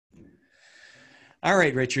All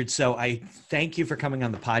right, Richard. So I thank you for coming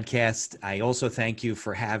on the podcast. I also thank you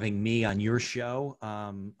for having me on your show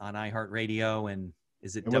on iHeartRadio. And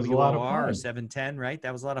is it It was a lot of WOR or fun. 710, right?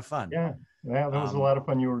 That was a lot of fun. Yeah, yeah, that was a Um, lot of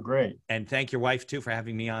fun. You were great. and thank your wife, too, for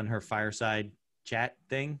having me on her fireside chat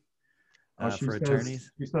thing Oh, for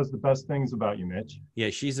attorneys. she says the best things about you, Mitch. Yeah,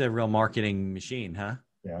 she's a real marketing machine, huh?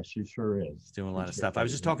 Yeah, she sure She's is. doing a She lot of sure stuff. I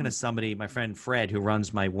was just is. talking to somebody, my friend Fred, who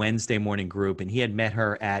runs my Wednesday morning group, and he had met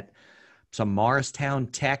her at some Morristown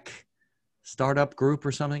Tech startup group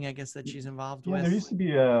or something, I guess, that she's involved Yeah, there with. used to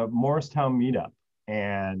be a Morristown meetup,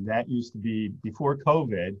 and that used to be before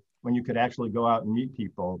COVID when you could actually go out and meet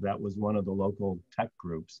people. That was one of the local tech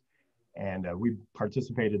groups, and we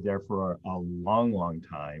participated there for a long, long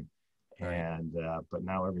time. Right. And but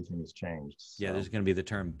now everything has changed. Yeah, So there's going to be the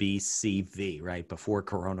term BCV, right? Before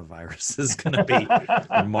coronavirus is going to be,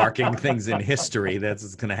 we're marking things in history. That's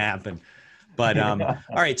what's going to happen. But yeah.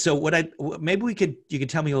 all right. So maybe you could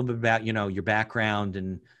tell me a little bit about, your background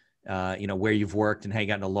and, where you've worked and how you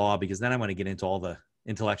got into law, because then I want to get into all the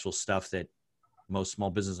intellectual stuff that most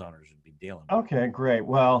small business owners would be dealing with. Okay, great.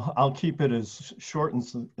 Well, I'll keep it as short and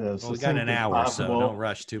Well, we got an succinct as hour, so don't possible.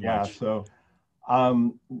 rush too Yeah. much. So,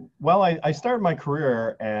 um, well, I started my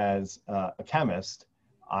career as a chemist.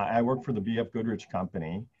 I worked for the B.F. Goodrich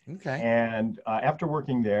Company. Okay. And after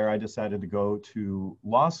working there, I decided to go to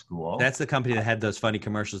law school. That's the company that had those funny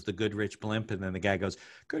commercials, the Goodrich blimp. And then the guy goes,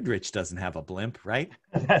 Goodrich doesn't have a blimp, right?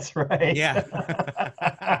 That's right. Yeah.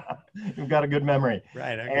 You've got a good memory.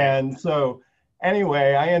 Right. Okay. And so,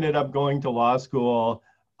 anyway, I ended up going to law school.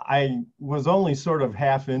 I was only sort of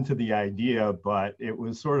half into the idea, but it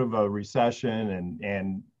was sort of a recession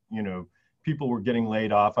and people were getting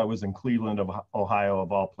laid off. I was in Cleveland, Ohio,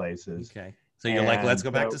 of all places. Okay. So you're like, let's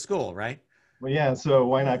go back to So, school, right? well, yeah, so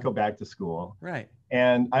why not go back to school? Right.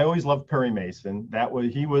 And I always loved Perry Mason.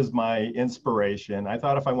 He was my inspiration. I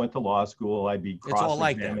thought if I went to law school, I'd be It's all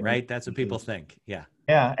like that, cross-examining. right? That's what people think. Yeah.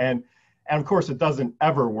 Yeah, and of course, it doesn't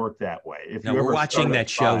ever work that way. If Now you we're ever watching start a that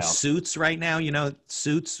show trial, Suits right now,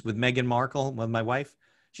 Suits with Meghan Markle, with my wife.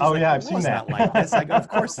 She's oh like, yeah, the I've seen law's that. not like this. I go, of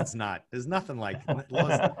course it's not. There's nothing like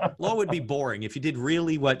law would be boring. If you did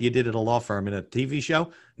really what you did at a law firm in a TV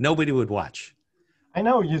show, nobody would watch. I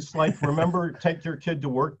know. It's like, remember, take your kid to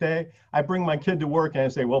work day. I bring my kid to work and I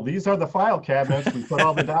say, well, these are the file cabinets. We put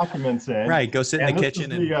all the documents in. Right. Go sit in the And this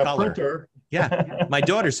kitchen is and the color. printer. Yeah. My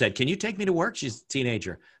daughter said, can you take me to work? She's a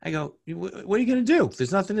teenager. I go, what are you going to do?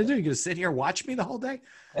 There's nothing to do. You're going to sit here and watch me the whole day?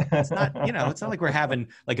 It's not, it's not like we're having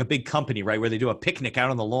like a big company, right? Where they do a picnic out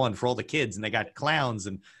on the lawn for all the kids and they got clowns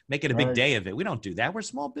and make it a big Right. day of it. We don't do that. We're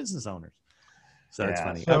small business owners. So that's Yeah,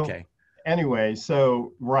 funny. so Okay. anyway,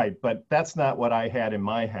 so right, but that's not what I had in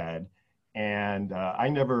my head, and I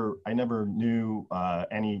never knew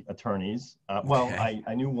any attorneys. Well, Okay.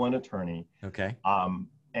 I knew one attorney, Okay.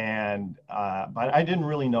 and but I didn't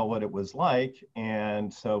really know what it was like,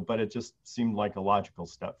 and so but it just seemed like a logical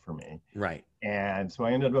step for me, Right. and so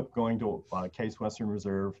I ended up going to Case Western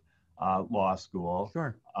Reserve Law School,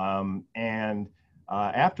 Sure. and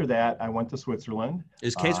after that I went to Switzerland.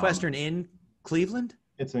 Is Case Um, Western in Cleveland?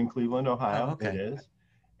 It's in Cleveland, Ohio. Oh, okay. It is.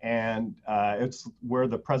 And it's where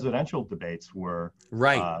the presidential debates were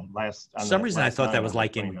Right. last. For some reason, I thought that was on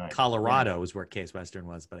like the in 29th. Colorado is where Case Western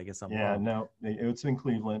was, but I guess I'm Yeah, wrong. no, it's in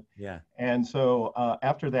Cleveland. Yeah. And so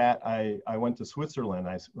after that, I went to Switzerland.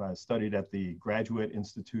 I studied at the Graduate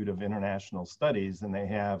Institute of International Studies, and they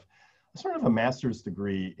have sort of a master's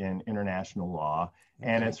degree in international law.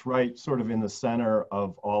 And Okay. it's right sort of in the center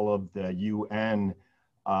of all of the UN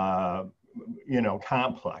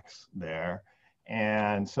complex there.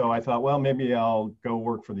 And so I thought, well, maybe I'll go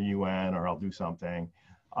work for the UN or I'll do something.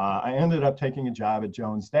 I ended up taking a job at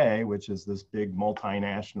Jones Day, which is this big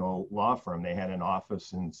multinational law firm. They had an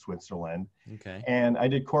office in Switzerland. Okay. And I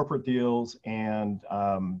did corporate deals and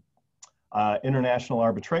international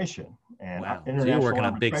arbitration. And Wow. So international you're working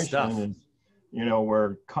on big arbitration stuff. is,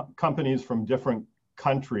 where companies from different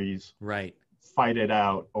countries Right. fight it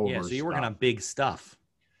out over Yeah. So you're working stuff. on big stuff.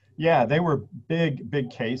 Yeah, they were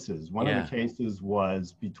big cases. One Yeah. of the cases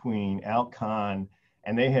was between Alcon,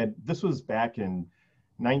 and this was back in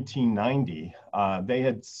 1990.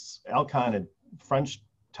 Alcon, a French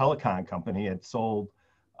telecom company, had sold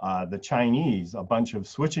the Chinese a bunch of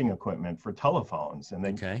switching equipment for telephones. And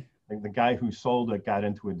Okay. the guy who sold it got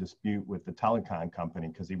into a dispute with the telecom company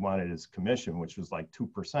because he wanted his commission, which was like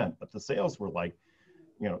 2%, but the sales were like,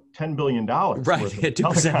 $10 billion. Right. Worth of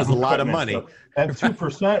 2% was a lot of money. So that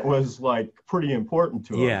 2% was like pretty important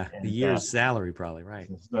to him. Yeah. And, The year's salary, probably. Right.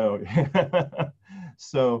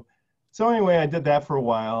 so, so anyway, I did that for a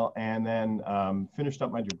while and then finished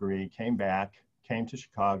up my degree, came back came to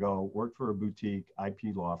Chicago, worked for a boutique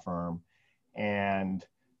IP law firm, and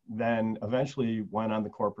then eventually went on the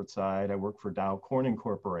corporate side. I worked for Dow Corning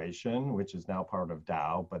Corporation, which is now part of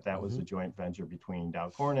Dow, but that was a joint venture between Dow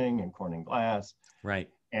Corning and Corning Glass. Right.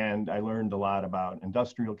 And I learned a lot about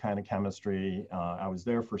industrial kind of chemistry. I was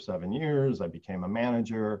there for 7 years. I became a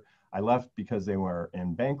manager. I left because they were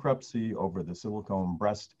in bankruptcy over the silicone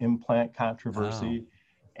breast implant controversy. Oh.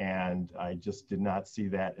 And I just did not see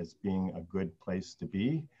that as being a good place to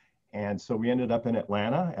be. And so we ended up in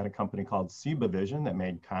Atlanta at a company called Ciba Vision that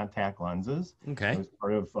made contact lenses. Okay. I was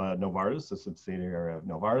part of Novartis, a subsidiary of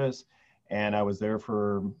Novartis. And I was there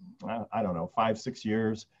for, I don't know, 5-6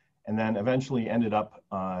 years. And then eventually ended up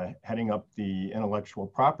heading up the intellectual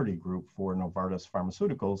property group for Novartis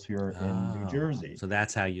Pharmaceuticals here in New Jersey. So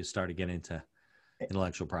that's how you started getting into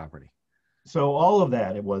intellectual property. So all of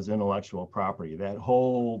that, it was intellectual property. That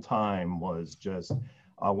whole time was just,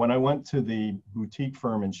 when I went to the boutique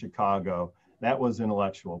firm in Chicago, that was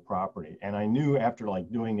intellectual property. And I knew after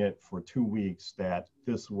like doing it for 2 weeks that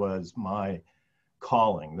this was my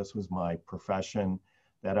calling. This was my profession,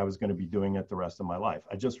 that I was going to be doing it the rest of my life.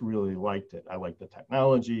 I just really liked it. I liked the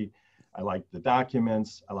technology. I liked the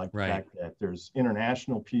documents. I liked the fact that there's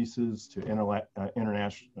international pieces to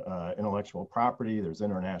intellectual property. There's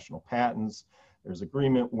international patents. There's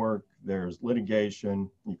agreement work. There's litigation.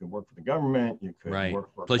 You could work for the government. You could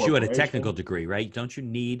work for a Plus, you had a corporation. technical degree, right? Don't you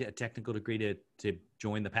need a technical degree to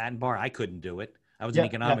join the patent bar? I couldn't do it. I was an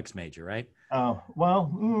economics major, right?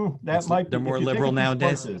 They're more liberal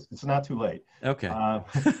nowadays. It's not too late. Okay.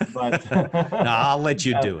 But no, I'll let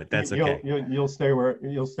you do it. That's okay. You'll stay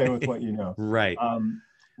with what you know. Right.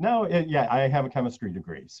 I have a chemistry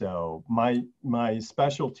degree. So my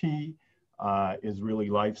specialty is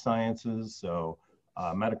really life sciences. So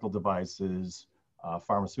medical devices,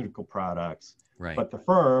 pharmaceutical products. Right. But the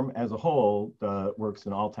firm as a whole works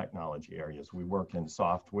in all technology areas. We work in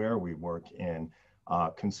software. We work in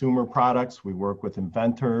consumer products. We work with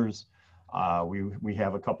inventors. We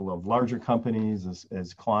have a couple of larger companies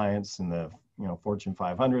as clients in the Fortune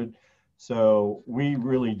 500. So we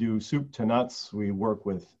really do soup to nuts. We work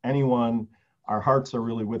with anyone. Our hearts are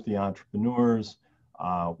really with the entrepreneurs.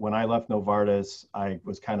 When I left Novartis, I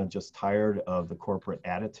was kind of just tired of the corporate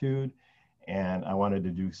attitude, and I wanted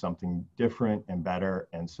to do something different and better.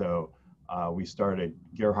 And so we started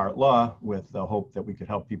Gearhart Law with the hope that we could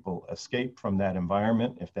help people escape from that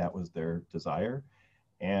environment if that was their desire.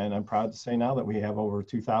 And I'm proud to say now that we have over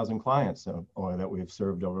 2,000 clients that we've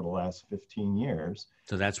served over the last 15 years.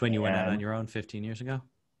 So that's when you went out on your own 15 years ago?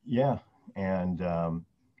 Yeah. And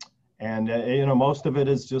most of it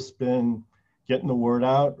has just been getting the word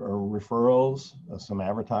out, or referrals, some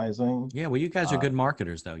advertising. Yeah, well, you guys are good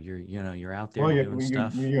marketers, though. You're out there doing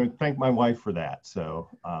stuff. You thank my wife for that. So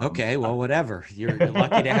okay, well, whatever. You're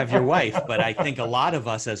lucky to have your wife, but I think a lot of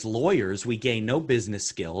us as lawyers, we gain no business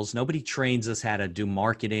skills. Nobody trains us how to do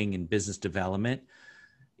marketing and business development.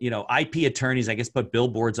 IP attorneys, I guess, put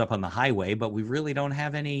billboards up on the highway, but we really don't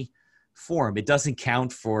have any form. It doesn't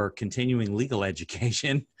count for continuing legal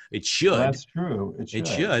education. It should. That's true. It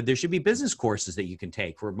should. There should be business courses that you can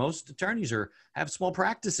take, where most attorneys have small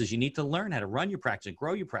practices. You need to learn how to run your practice,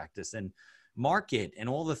 grow your practice, and market, and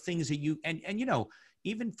all the things that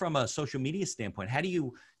even from a social media standpoint, how do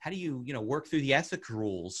you work through the ethics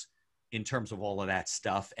rules in terms of all of that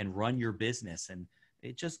stuff and run your business? And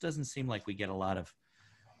it just doesn't seem like we get a lot of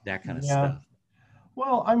that kind of stuff.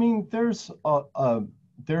 Well, I mean, there's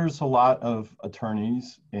a lot of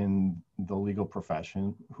attorneys in the legal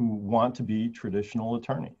profession who want to be traditional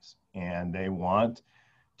attorneys, and they want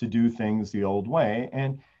to do things the old way.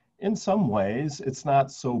 And in some ways, it's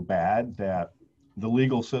not so bad that the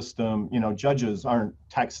legal system, judges aren't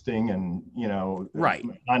texting and,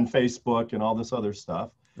 on Facebook and all this other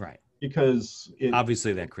stuff. Right. Because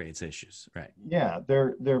obviously that creates issues. Right. Yeah.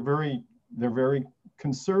 They're very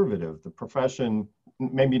conservative. The profession,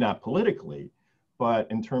 maybe not politically,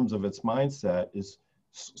 but in terms of its mindset, is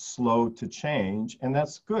slow to change. And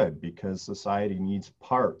that's good, because society needs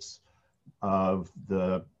parts of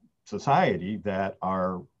the society that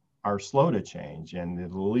are slow to change. And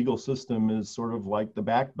the legal system is sort of like the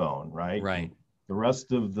backbone, right? Right. The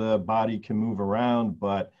rest of the body can move around,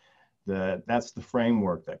 but that's the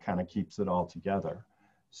framework that kind of keeps it all together.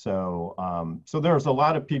 So there's a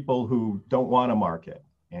lot of people who don't want to market.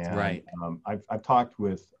 And right. I've talked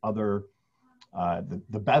with other,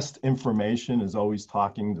 the best information is always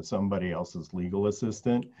talking to somebody else's legal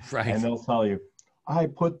assistant. Right. And they'll tell you, I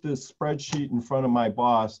put this spreadsheet in front of my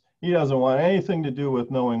boss. He doesn't want anything to do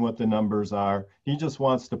with knowing what the numbers are. He just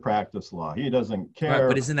wants to practice law. He doesn't care. Right,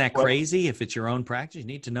 but isn't that crazy? If it's your own practice, you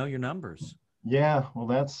need to know your numbers. Yeah, well,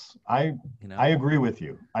 You I know, agree with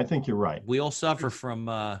you. I think you're right. we all suffer from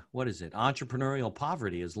what is it? Entrepreneurial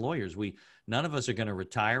poverty as lawyers. None of us are going to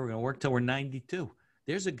retire. We're going to work till we're 92.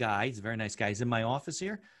 There's a guy. He's a very nice guy. He's in my office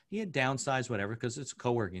here. He had downsized, whatever, because it's a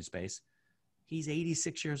co-working space. He's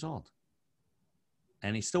 86 years old,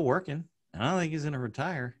 and he's still working. I don't think he's going to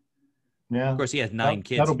retire. Of Yeah, course, he has 9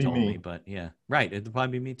 kids. that'll He be told me, me. but yeah, right. It'll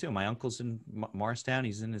probably be me too. My uncle's in Morristown.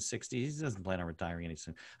 He's in his 60s. He doesn't plan on retiring any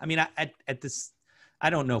soon. I mean, at this, I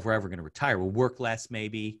don't know if we're ever going to retire. We'll work less,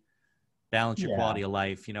 maybe balance your Yeah, quality of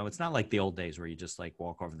life. You know, it's not like the old days where you just like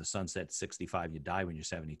walk over the sunset at 65, you die when you're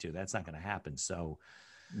 72. That's not going to happen. So,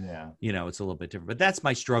 yeah. you know, it's a little bit different. But that's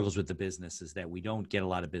my struggles with the business is that we don't get a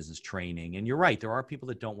lot of business training. And you're right, there are people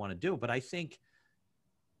that don't want to do it. But I think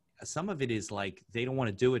some of it is like they don't want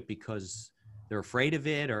to do it because they're afraid of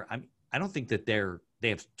it, or I don't think that they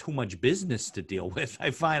have too much business to deal with.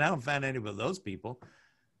 I don't find any of those people,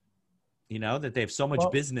 you know, that they have so much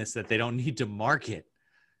Well, business that they don't need to market.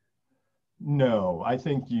 no, I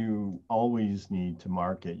think you always need to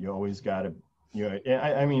market. You always got to, you know,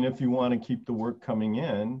 I mean, if you want to keep the work coming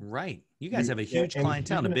in, Right. You guys have a yeah, huge and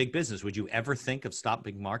clientele and a even, big business. Would you ever think of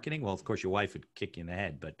stopping marketing? Well, of course, your wife would kick you in the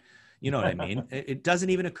head, but you know what I mean? It doesn't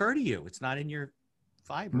even occur to you. It's not in your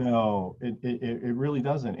fiber. no, it really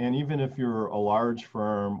doesn't. And even if you're a large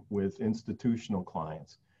firm with institutional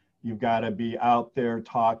clients, you've got to be out there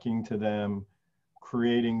talking to them,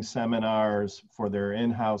 creating seminars for their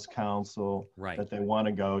in-house counsel Right. that they want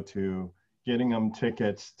to go to, getting them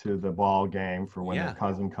tickets to the ball game for when their Yeah.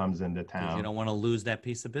 cousin comes into Because you town. don't want to lose that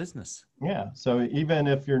piece of business. Yeah. So even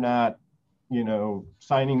if you're not, you know,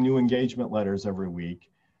 signing new engagement letters every week,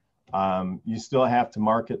 you still have to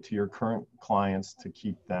market to your current clients to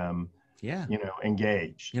keep them, Yeah. you know,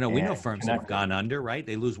 engaged You know, we know and firms that have connected. gone under, right?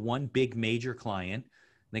 They lose one big major client.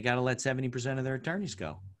 They got to let 70% of their attorneys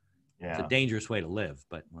go. It's a Yeah. dangerous way to live,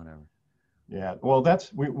 but whatever. Yeah. Well,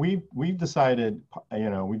 that's we've decided, you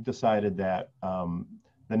know, we've decided that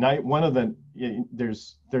the night one of the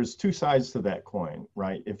there's two sides to that coin,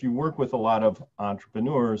 right? If you work with a lot of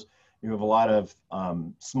entrepreneurs, you have a lot of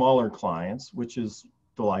smaller clients, which is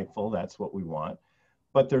delightful. That's what we want.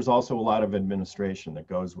 But there's also a lot of administration that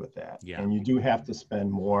goes with that, Yeah. and you do have to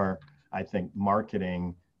spend more, I think,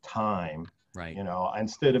 marketing time. Right. You know,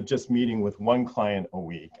 instead of just meeting with one client a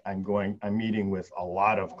week, I'm meeting with a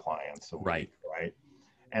lot of clients a Right. week, right?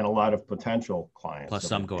 And a lot of potential clients Plus, every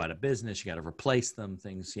some go week. out of business. You got to replace them,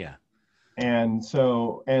 things. Yeah. And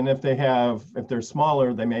so, and if they're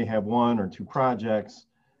smaller, they may have one or two projects.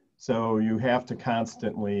 So you have to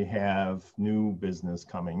constantly have new business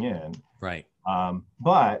coming in. Right.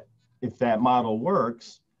 But if that model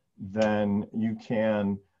works, then you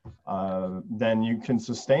can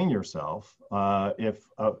sustain yourself if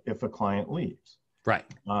a client leaves. Right.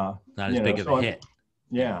 Uh, Not as you know, big of a so hit.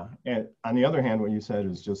 Yeah. yeah. And on the other hand, what you said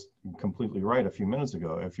is just completely right a few minutes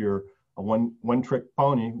ago. If you're a one trick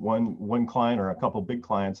pony, one client or a couple big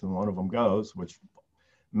clients, and one of them goes, which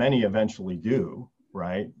many eventually do,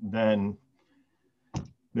 right? Then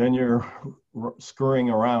you're scurrying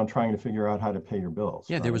around trying to figure out how to pay your bills,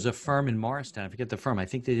 Yeah, there right? was a firm in Morristown. I forget the firm. I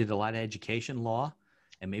think they did a lot of education law,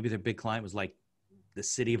 and maybe their big client was like the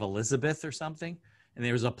city of Elizabeth or something. And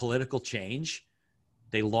there was a political change.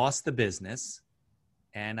 They lost the business,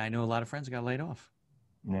 and I know a lot of friends got laid off.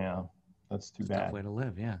 Yeah, that's too It's a tough bad. way to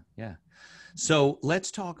live. Yeah, yeah. So let's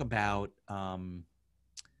talk about.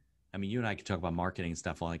 I mean, you and I could talk about marketing and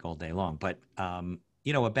stuff like all day long, but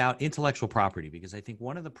you know, about intellectual property, because I think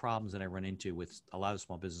one of the problems that I run into with a lot of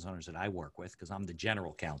small business owners that I work with, because I'm the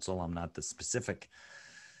general counsel, I'm not the specific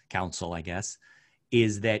counsel, I guess,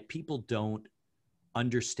 is that people don't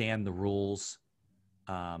understand the rules,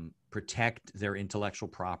 protect their intellectual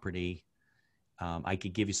property. I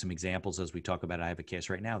could give you some examples as we talk about it. I have a case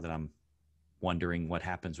right now that I'm wondering what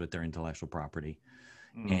happens with their intellectual property.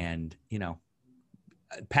 Mm, And, you know,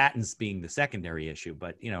 patents being the secondary issue,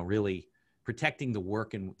 but, you know, really protecting the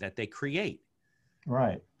work that they create.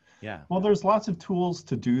 right. Yeah. Well, there's lots of tools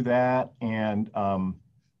to do that, and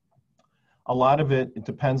a lot of it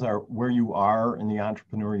depends on where you are in the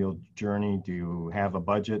entrepreneurial journey. Do you have a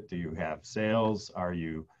budget? Do you have sales? Are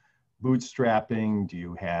you bootstrapping? Do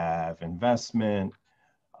you have investment?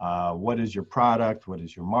 What is your product? What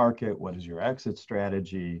is your market? What is your exit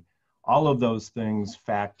strategy? All of those things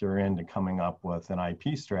factor into coming up with an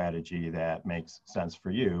IP strategy that makes sense for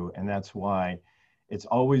you. And that's why it's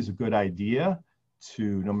always a good idea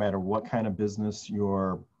to, no matter what kind of business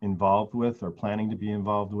you're involved with or planning to be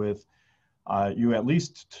involved with, you at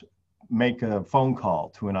least make a phone call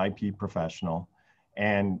to an IP professional.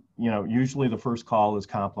 And, you know, usually the first call is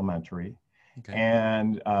complimentary. Okay.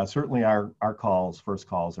 And certainly our first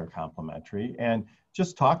calls are complimentary. And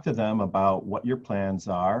just talk to them about what your plans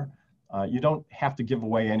are. You don't have to give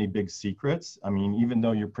away any big secrets. I mean, even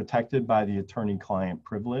though you're protected by the attorney-client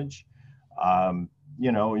privilege,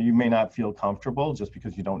 you know, you may not feel comfortable just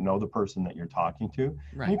because you don't know the person that you're talking to.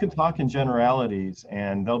 Right. And you can talk in generalities,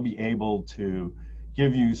 and they'll be able to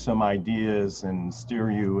give you some ideas and steer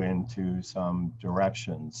you into some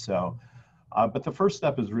directions. So, but the first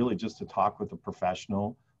step is really just to talk with a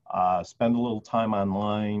professional, spend a little time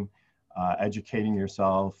online. Educating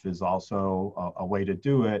yourself is also a way to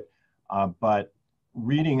do it. But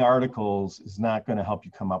reading articles is not going to help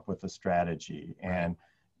you come up with a strategy. And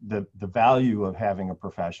the value of having a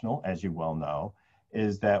professional, as you well know,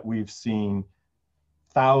 is that we've seen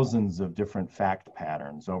thousands of different fact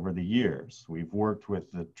patterns over the years. We've worked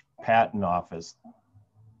with the patent office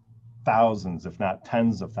thousands, if not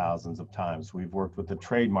tens of thousands of times. We've worked with the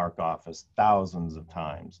trademark office thousands of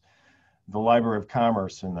times. The Library of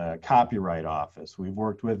Commerce and the Copyright Office, we've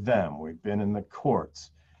worked with them. We've been in the courts.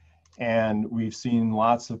 And we've seen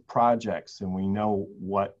lots of projects, and we know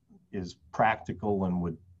what is practical and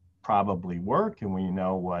would probably work, and we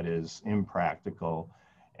know what is impractical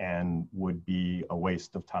and would be a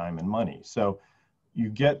waste of time and money. So you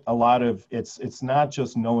get a lot of, it's not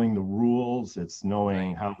just knowing the rules, it's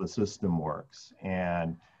knowing how the system works.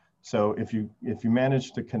 And so if you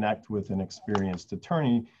manage to connect with an experienced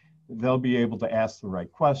attorney, they'll be able to ask the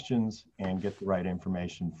right questions and get the right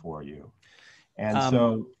information for you. And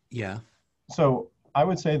so I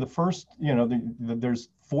would say the first, you know, there's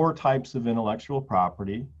 4 types of intellectual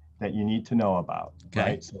property that you need to know about,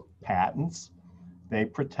 right? So patents, they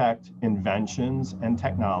protect inventions and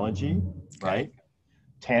technology, right?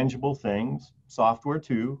 Tangible things, software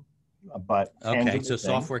too, but tangible so things.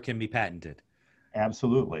 software can be patented.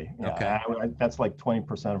 Absolutely. Yeah, that's like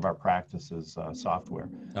 20% of our practice is software.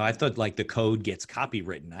 Oh, I thought like the code gets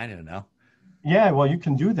copywritten. I don't know. Yeah, well, you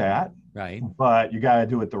can do that, right? But you got to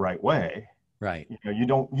do it the right way. Right. You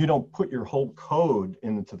know, you don't put your whole code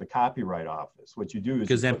into the Copyright Office. What you do is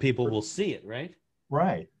because then people will see it, right?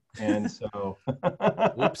 Right. And so,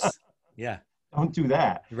 whoops, yeah. Don't do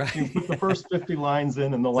that. Right. You put the first 50 lines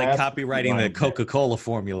in and the it's last. Like copywriting the Coca-Cola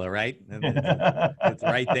formula, right? It's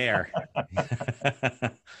right there.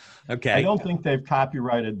 Okay. I don't think they've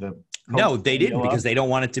copyrighted the Coke No, they formula. didn't because they don't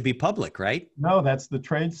want it to be public, right? No, that's the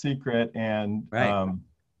trade secret. And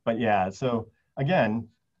but yeah, so again,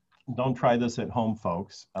 don't try this at home,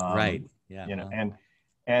 folks. Right. Yeah. You know,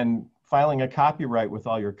 and filing a copyright with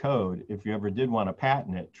all your code, if you ever did want to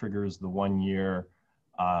patent it, triggers the 1-year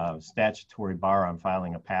statutory bar on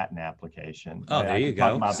filing a patent application. Oh, there you go.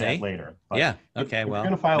 Talk about that later. But yeah. Okay. Well,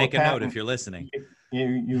 make a note if you're listening.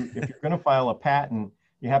 If you're going to file a patent,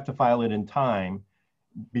 you have to file it in time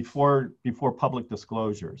before public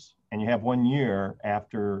disclosures, and you have 1 year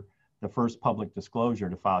after the first public disclosure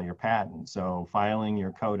to file your patent. So filing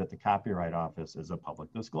your code at the Copyright Office is a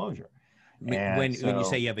public disclosure. When you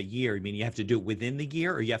say you have a year, you mean you have to do it within the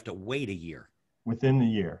year, or you have to wait a year? Within the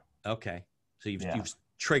year. Okay. So you've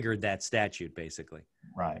triggered that statute, basically.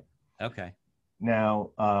 Right. Okay. Now,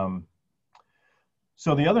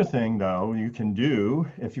 so the other thing, though, you can do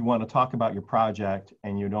if you want to talk about your project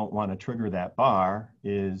and you don't want to trigger that bar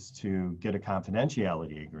is to get a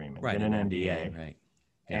confidentiality agreement, get an NDA. Right.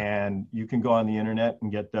 Yeah. And you can go on the internet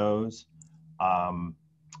and get those.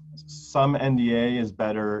 Some NDA is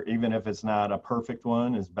better, even if it's not a perfect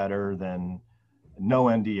one, is better than no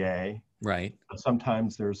NDA. Right.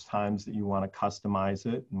 Sometimes there's times that you want to customize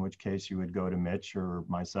it, in which case you would go to Mitch or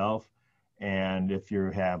myself. And if you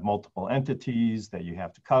have multiple entities that you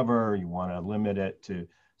have to cover, you want to limit it to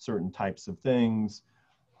certain types of things,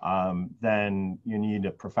 then you need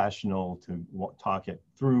a professional to talk it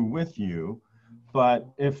through with you. But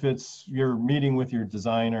if you're meeting with your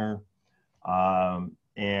designer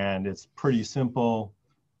and it's pretty simple,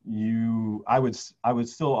 I would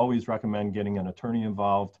still always recommend getting an attorney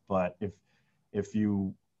involved. But if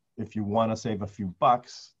you want to save a few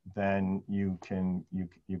bucks, then you can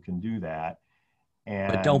do that.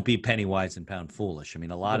 But don't be penny wise and pound foolish. I mean,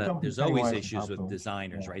 there's always issues with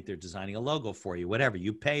designers, right? They're designing a logo for you, whatever.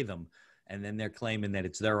 You pay them, and then they're claiming that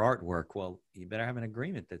it's their artwork. Well, you better have an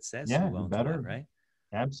agreement that says you owns better, it, right?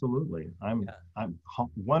 Absolutely. I'm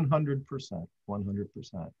 100%.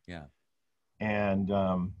 Yeah. And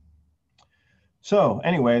so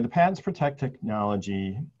anyway, the patents protect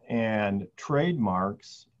technology and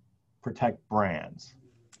trademarks protect brands.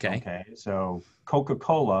 Okay. So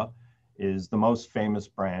Coca-Cola is the most famous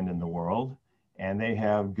brand in the world, and they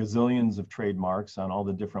have gazillions of trademarks on all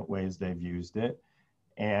the different ways they've used it.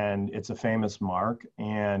 And it's a famous mark.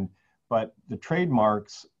 but the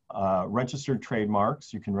trademarks, registered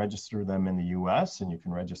trademarks, you can register them in the US and you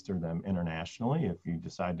can register them internationally if you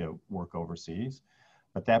decide to work overseas,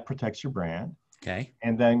 but that protects your brand. Okay.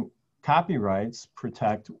 And then copyrights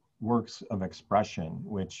protect works of expression,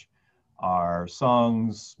 which are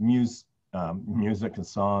songs, music and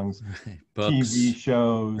songs, Books, TV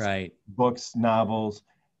shows, right, books, novels.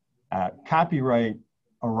 Copyright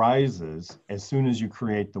arises as soon as you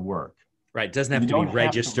create the work. right. It doesn't have to be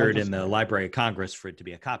registered in the Library of Congress for it to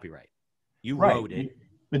be a copyright. You wrote it.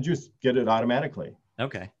 But just get it automatically.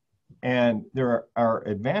 Okay. And there are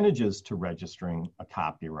advantages to registering a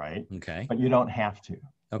copyright, Okay. but you don't have to.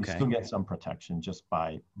 Okay. You still get some protection just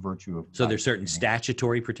by virtue of. So there's certain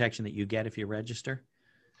statutory protection that you get if you register?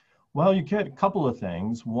 Well, you get a couple of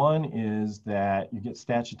things. One is that you get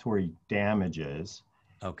statutory damages.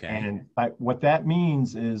 Okay. And what that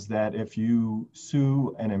means is that if you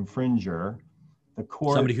sue an infringer, the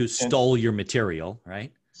court. Somebody who stole your material,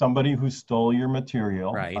 right? Somebody who stole your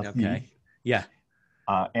material. Right. Okay. Yeah.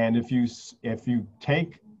 And if you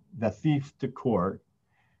take the thief to court,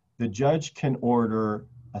 the judge can order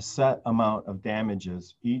a set amount of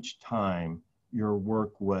damages each time your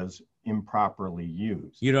work was improperly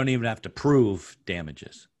used. You don't even have to prove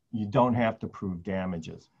damages. You don't have to prove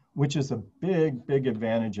damages, which is a big, big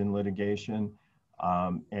advantage in litigation.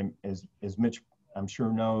 And as Mitch, I'm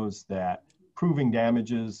sure, knows, that proving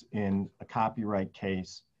damages in a copyright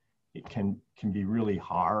case, it can be really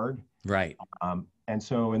hard. Right. And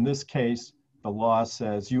so in this case, the law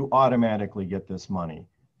says you automatically get this money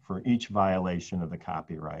for each violation of the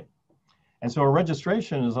copyright. And so a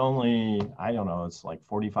registration is only, I don't know, it's like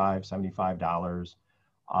 $45,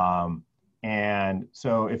 $75. And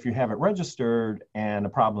so if you have it registered and a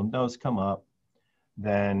problem does come up,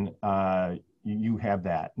 then you have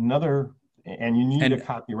that. And you need a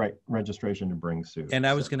copyright registration to bring suit. And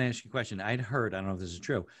I was going to ask you a question. I'd heard, I don't know if this is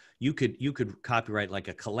true, you could copyright like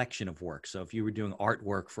a collection of works. So if you were doing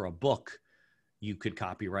artwork for a book, you could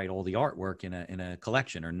copyright all the artwork in a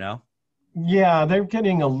collection, or no? Yeah, they're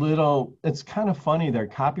getting a little, it's kind of funny. Their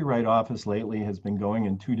copyright office lately has been going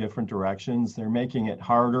in two different directions. They're making it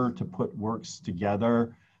harder to put works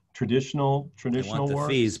together, traditional they want the works.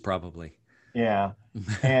 Fees probably. Yeah.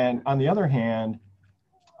 And on the other hand,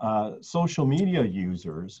 social media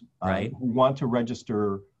users right. who want to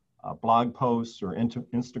register blog posts or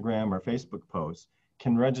Instagram or Facebook posts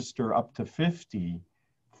can register up to 50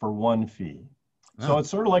 for one fee. So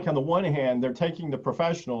it's sort of like, on the one hand, they're taking the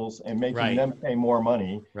professionals and making them pay more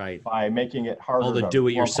money by making it harder. All the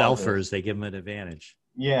do-it-yourselfers, they give them an advantage.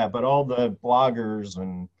 Yeah, but all the bloggers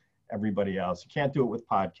and everybody else, you can't do it with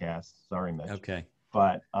podcasts. Sorry, Mitch. Okay.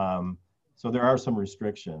 But so there are some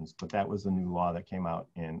restrictions, but that was a new law that came out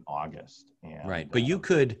in August. And, right, but you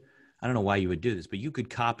could, I don't know why you would do this, but you could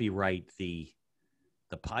copyright the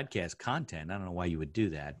podcast content. I don't know why you would do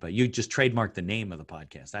that, but you just trademark the name of the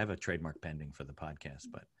podcast. I have a trademark pending for the podcast,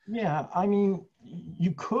 but yeah, I mean,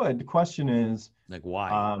 you could. The question is, like,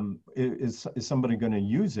 why? Is somebody going to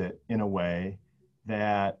use it in a way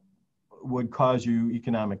that would cause you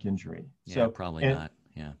economic injury? Yeah, so probably not.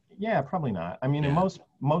 Yeah. Yeah, probably not. I mean, in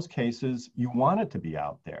most cases, you want it to be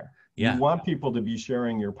out there. Yeah. You want people to be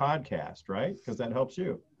sharing your podcast, right? Because that helps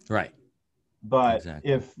you. Right. But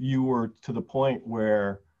if you were to the point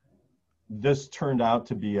where this turned out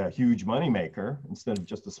to be a huge moneymaker instead of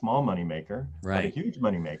just a small moneymaker, but a huge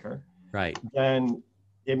moneymaker, then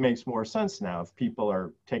it makes more sense now. If people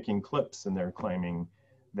are taking clips and they're claiming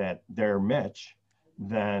that they're Mitch,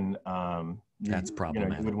 then that's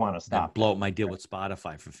problematic. You would want to stop. Blow up my deal with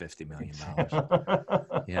Spotify for $50 million.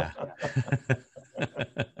 Yeah.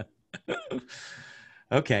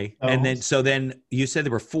 Okay. And then you said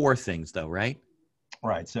there were 4 things though, right?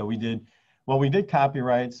 Right. So we did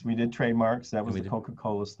copyrights, we did trademarks. That was the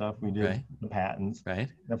Coca-Cola stuff. We did the patents. Right.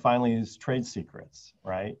 Then finally is trade secrets.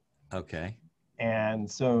 Right. Okay.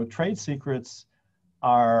 And so trade secrets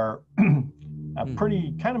are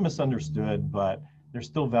pretty kind of misunderstood, but they're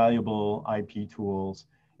still valuable IP tools.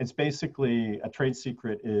 It's basically, a trade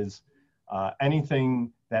secret is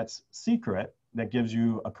anything that's secret that gives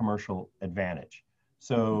you a commercial advantage.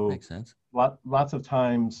 So makes sense. Lots of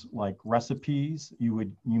times, like recipes,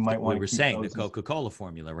 you might want to. We were saying the Coca-Cola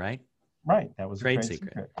formula, right? Right. That was trade a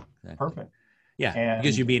secret. Exactly. Perfect. Yeah, and,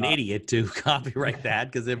 because you'd be an idiot to copyright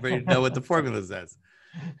that because everybody know what the formula says.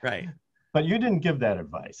 Right. But you didn't give that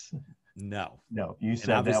advice. No. You said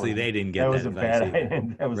and obviously they didn't get that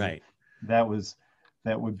advice. That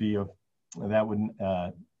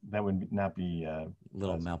would not be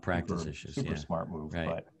little malpractice issues. Super smart move,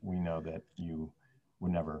 but we know that you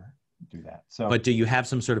would never do that. So, but do you have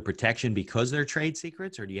some sort of protection because they're trade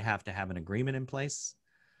secrets, or do you have to have an agreement in place?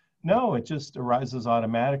 no, it just arises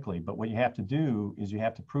automatically. But what you have to do is you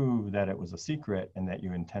have to prove that it was a secret and that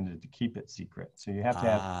you intended to keep it secret. So you have to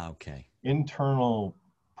have Okay. internal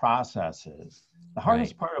processes. The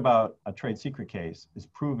hardest Right. part about a trade secret case is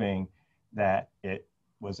proving that it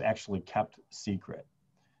was actually kept secret.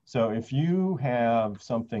 So if you have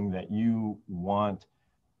something that you want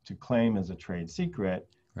to claim as a trade secret,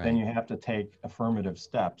 then Right. you have to take affirmative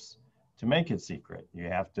steps to make it secret. You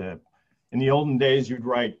have to, in the olden days, you'd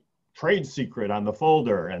write trade secret on the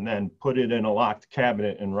folder and then put it in a locked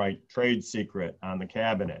cabinet and write trade secret on the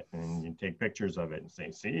cabinet. And you take pictures of it and say,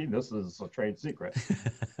 see, this is a trade secret.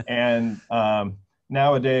 And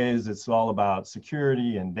nowadays, it's all about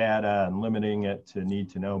security and data and limiting it to need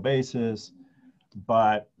to know basis,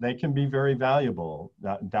 but they can be very valuable.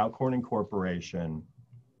 Dow Corning Corporation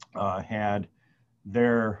had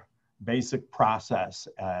their basic process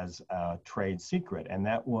as a trade secret, and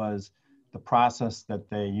that was the process that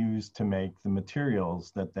they use to make the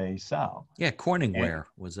materials that they sell. Yeah, Corningware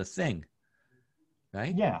was a thing,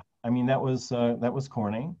 right? Yeah, I mean that was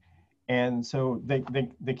Corning, and so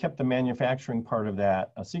they kept the manufacturing part of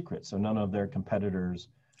that a secret, so none of their competitors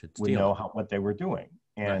Should would steal know it. what they were doing.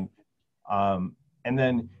 Right. And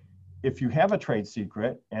then if you have a trade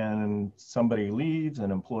secret and somebody leaves,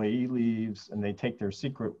 an employee leaves, and they take your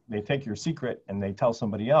secret and they tell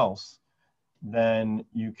somebody else, then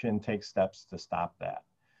you can take steps to stop that.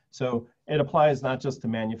 So it applies not just to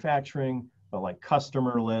manufacturing, but like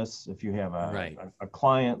customer lists. If you have Right. a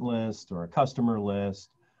client list or a customer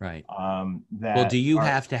list, Right. Well, do that you are,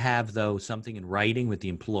 have to have, though, something in writing with the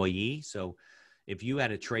employee? So if you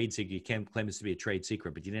had a trade secret, you can't claim this to be a trade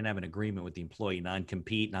secret, but you didn't have an agreement with the employee,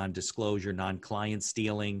 non-compete, non-disclosure, non-client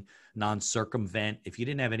stealing, non-circumvent. If you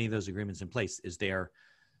didn't have any of those agreements in place, is there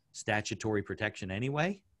statutory protection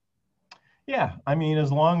anyway? yeah, I mean,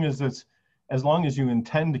 as long as you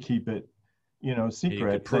intend to keep it, And you could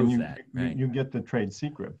secret, then prove that, right? you get the trade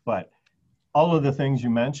secret. But all of the things you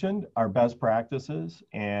mentioned are best practices,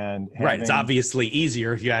 and Right. It's having, obviously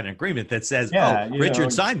easier if you had an agreement that says, oh, yeah,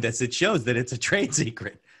 Richard signed this. It shows that it's a trade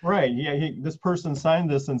secret. right, yeah, this person signed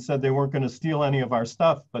this and said they weren't going to steal any of our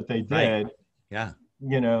stuff, but they Right. did. Yeah.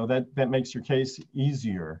 That makes your case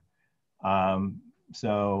easier. Um,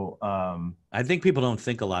 I think people don't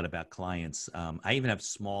think a lot about clients. I even have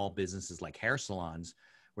small businesses like hair salons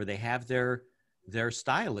where they have their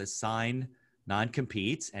stylists sign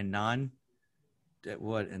non-competes and not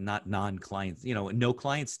non-clients, no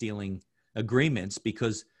client stealing agreements,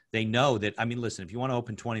 because they know that, I mean, listen, if you want to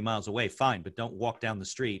open 20 miles away, fine, but don't walk down the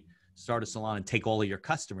street, start a salon and take all of your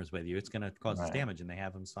customers with you. It's going to cause us right. damage, and they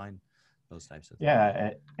have them sign those types of things.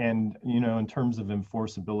 Yeah, and in terms of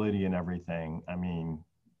enforceability and everything, I mean,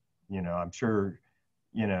 I'm sure,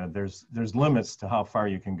 there's limits to how far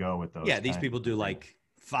you can go with those. Yeah, these people do like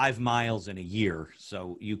 5 miles in a year,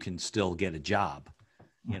 so you can still get a job.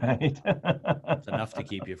 Right. It's enough to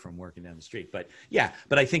keep you from working down the street. But yeah,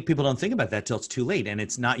 but I think people don't think about that till it's too late. And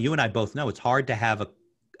it's not, you and I both know it's hard to have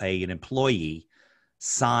an employee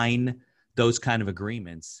sign those kind of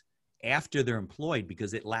agreements after they're employed,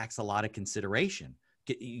 because it lacks a lot of consideration.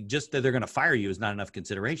 Just that they're going to fire you is not enough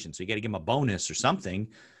consideration. So you got to give them a bonus or something.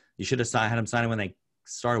 You should have had them sign it when they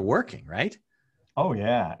started working, right? Oh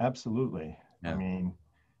yeah, absolutely. Yeah. I mean,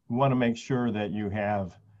 you want to make sure that you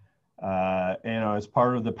have, as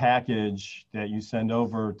part of the package that you send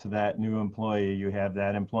over to that new employee, you have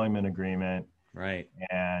that employment agreement, right?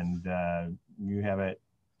 And you have it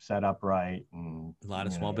set up right. And a lot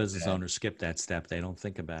of small business owners skip that step. They don't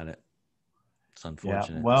think about it. It's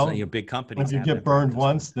unfortunate. Yeah, well, so, big companies. When you get burned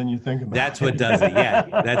once, then you think about That's what does it.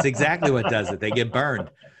 Yeah, that's exactly what does it. They get burned.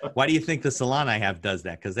 Why do you think the salon I have does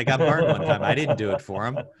that? Because they got burned one time. I didn't do it for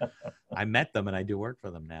them. I met them and I do work for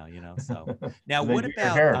them now. So now what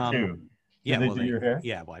about your hair too? Yeah, do your hair?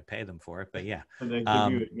 Yeah, well, I pay them for it, but yeah. Do they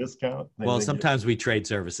give you a discount? Sometimes we trade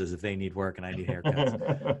services if they need work and I need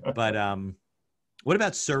haircuts. But what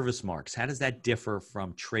about service marks? How does that differ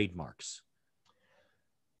from trademarks?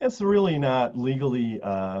 It's really not legally.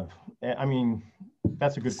 I mean,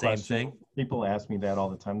 that's a good question. Thing. People ask me that all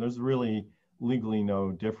the time. There's really legally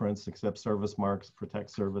no difference, except service marks protect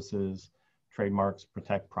services, trademarks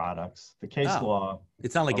protect products. The case law.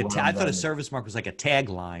 It's not like I thought a service mark was like a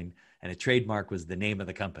tagline, and a trademark was the name of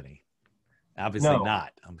the company. Obviously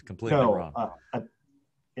not. I'm completely wrong.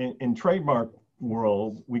 In trademark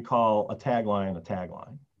world, we call a tagline a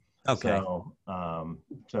tagline. Okay.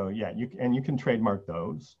 So yeah, you can trademark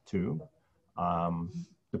those too,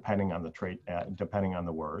 depending on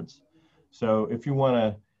the words. So if you want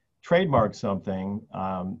to trademark something,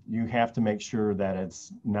 you have to make sure that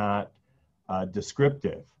it's not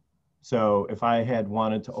descriptive. So if I had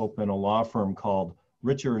wanted to open a law firm called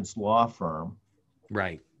Richard's Law Firm,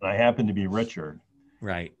 Right. and I happen to be Richard,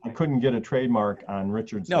 Right. I couldn't get a trademark on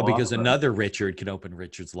Richard's No, Law because Firm. another Richard could open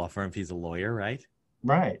Richard's law firm if he's a lawyer, right?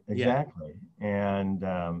 Right, Yeah. exactly. And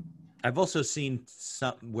I've also seen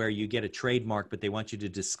some where you get a trademark, but they want you to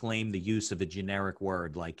disclaim the use of a generic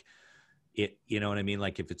word, like it. You know what I mean?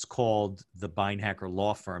 Like if it's called the Beinhacker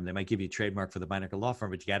Law Firm, they might give you a trademark for the Beinhacker Law Firm,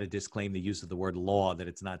 but you got to disclaim the use of the word law, that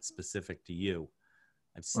it's not specific to you.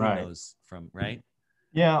 I've seen right. those from right.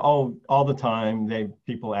 Yeah, all the time.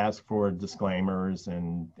 People ask for disclaimers,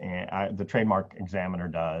 and the trademark examiner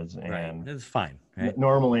does, and Right. It's fine. Right.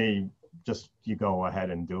 normally just you go ahead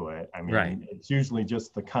and do it. I mean, Right. it's usually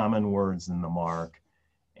just the common words in the mark,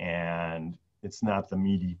 and it's not the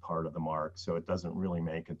meaty part of the mark, so it doesn't really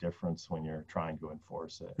make a difference when you're trying to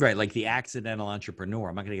enforce it. Right, like the accidental entrepreneur.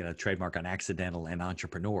 I'm not going to get a trademark on accidental and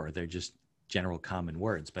entrepreneur. They're just general common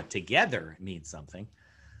words, but together means something.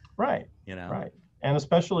 Right. You know. Right. And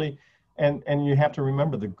especially, and you have to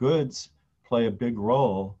remember the goods play a big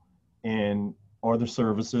role in, or the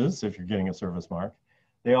services, if you're getting a service mark,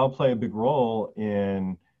 they all play a big role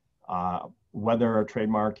in whether a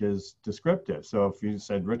trademark is descriptive. So if you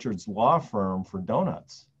said Richard's Law Firm for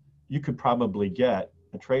donuts, you could probably get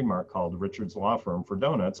a trademark called Richard's Law Firm for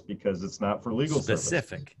donuts because it's not for legal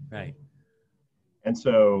specific, services. Right. And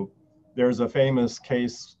so there's a famous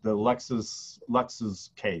case, the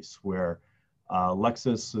Lexus case, where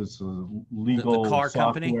Lexus is a legal the car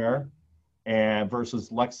software company? and versus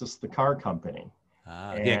Lexus, the car company.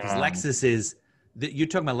 Yeah, because Lexus is, you're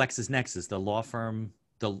talking about LexisNexis, the law firm,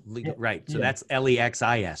 the legal, right. So that's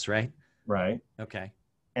Lexis, right? Right. Okay.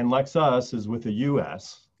 And Lexus is with a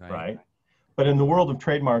US, right? But in the world of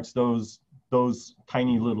trademarks, those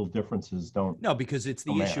tiny little differences don't. No, because it's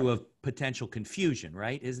the issue of potential confusion,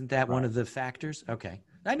 right? Isn't that one of the factors? Okay.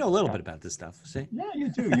 I know a little bit about this stuff. See? Yeah, you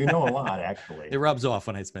do. You know a lot, actually. It rubs off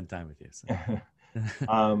when I spend time with you.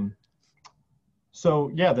 So.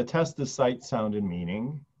 So yeah, the test is sight, sound, and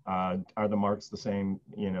meaning. Are the marks the same?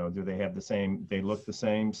 You know, do they have the same? They look the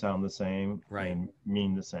same, sound the same, and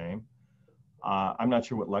mean the same. I'm not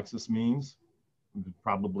sure what Lexus means.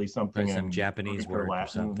 Probably something in some Japanese word Latin, or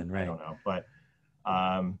something, right? I don't know, but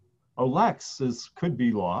Lex could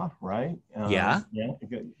be law, right? Yeah.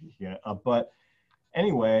 But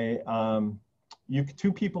anyway,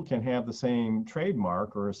 two people can have the same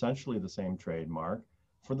trademark or essentially the same trademark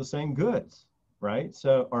for the same goods, right?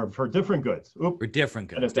 So, or for different goods. For different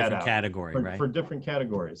goods, different category, right? For different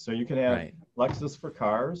categories. So you can have Lexus for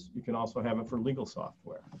cars. You can also have it for legal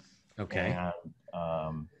software. Okay.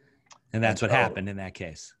 And that's what happened in that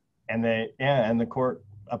case. And the court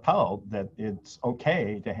upheld that it's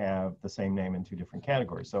okay to have the same name in two different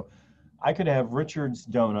categories. So I could have Richard's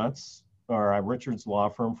Donuts or Richard's Law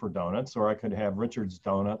Firm for donuts, or I could have Richard's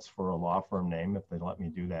Donuts for a law firm name if they let me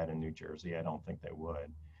do that in New Jersey. I don't think they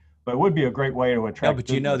would. But it would be a great way to attract. No, but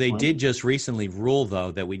you know, they did just recently rule,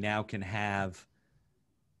 though, that we now can have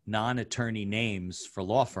non-attorney names for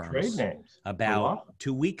law firms. Trade names. About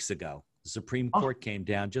 2 weeks ago. The Supreme Court came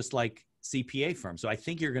down, just like CPA firms. So I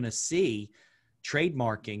think you're going to see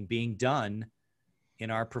trademarking being done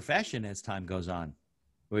in our profession as time goes on.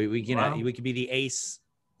 We could be the Ace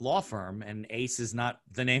law firm, and Ace is not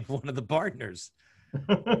the name of one of the partners.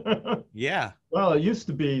 Yeah. Well, it used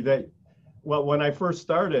to be that. Well, when I first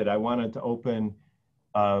started, I wanted to open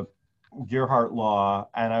Gearhart Law,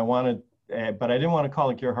 and but I didn't want to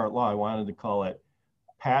call it Gearhart Law. I wanted to call it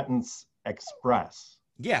Patents Express.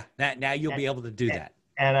 Yeah, now you'll be able to do that.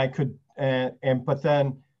 And I could, but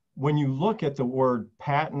then when you look at the word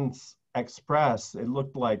Patents Express, it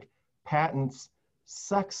looked like Patents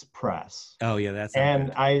Sex Press. Oh yeah, that's.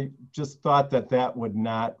 And I just thought that would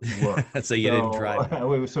not work. So you didn't try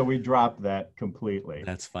that. So we dropped that completely.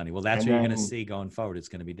 That's funny. Well, that's what you're going to see going forward. It's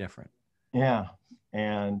going to be different. Yeah,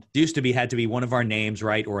 and it used to had to be one of our names,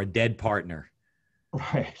 right, or a dead partner.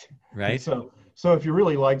 Right. So if you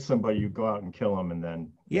really like somebody, you go out and kill them, and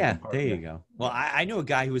then there you go. Well, I knew a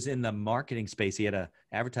guy who was in the marketing space. He had an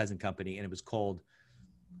advertising company, and it was called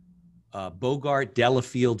Bogart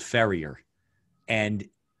Delafield Ferrier, and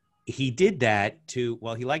he did that he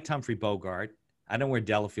liked Humphrey Bogart. I don't know where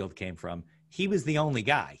Delafield came from. He was the only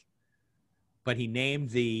guy, but he named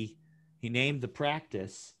the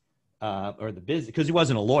practice or the business because he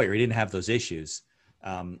wasn't a lawyer. He didn't have those issues.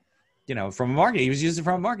 From a marketing, he was using it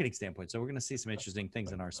from a marketing standpoint. So we're going to see some interesting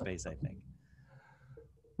things in our space, I think.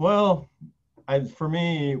 Well, For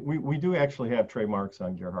me, we do actually have trademarks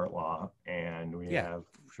on Gearhart Law, and we Yeah, have,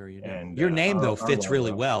 sure you do. and Your name though our fits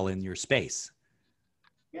really logo. well in your space.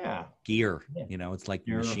 Yeah, Gear, yeah. it's like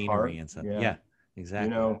machinery Gearhart, and stuff. yeah. Yeah,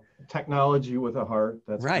 exactly. Technology with a heart.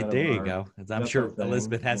 That's Right, kind of there you go. I'm that's our sure thing.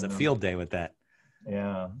 Elizabeth has a field day with that.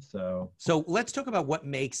 Yeah. So let's talk about what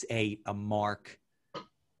makes a mark,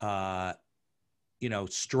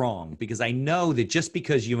 strong, because I know that just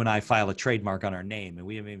because you and I file a trademark on our name and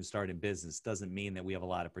we haven't even started business doesn't mean that we have a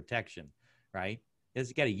lot of protection, right? Because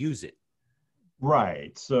you got to use it.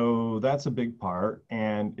 Right. So that's a big part.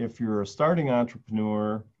 And if you're a starting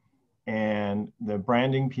entrepreneur and the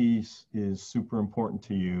branding piece is super important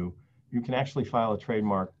to you, you can actually file a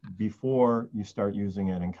trademark before you start using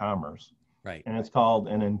it in commerce. Right. And it's called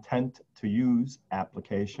an intent to use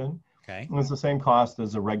application. Okay. And it's the same cost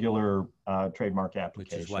as a regular trademark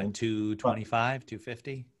application. Which is what, 225,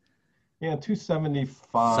 250? Yeah,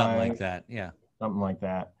 275. Something like that. Yeah. Something like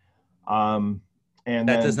that. And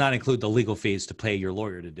that does not include the legal fees to pay your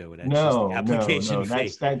lawyer to do it. It's just the application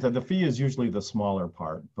fee. The fee is usually the smaller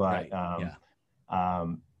part, but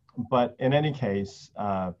right. but in any case,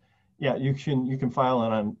 you can file it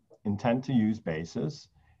on intent to use basis,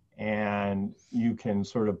 and you can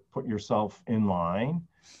sort of put yourself in line.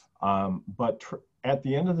 But at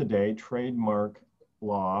the end of the day, trademark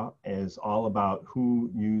law is all about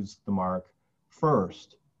who used the mark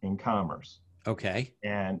first in commerce. Okay.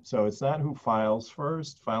 And so it's not who files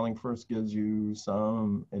first. Filing first gives you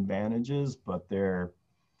some advantages, but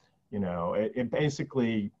it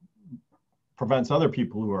basically prevents other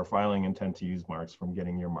people who are filing intent to use marks from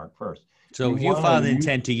getting your mark first. So if you filed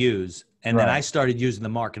intent to use, and then I started using the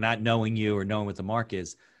mark and not knowing you or knowing what the mark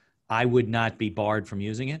is, I would not be barred from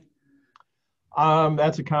using it?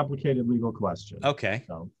 That's a complicated legal question. Okay.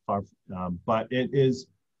 So, but it is,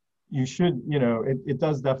 you should, it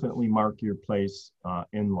does definitely mark your place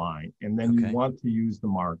in line. And then you want to use the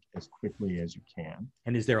mark as quickly as you can.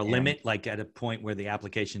 And is there a limit, like at a point where the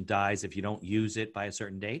application dies if you don't use it by a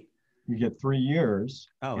certain date? You get 3 years.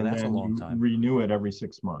 Oh, and that's then a long time. Renew it every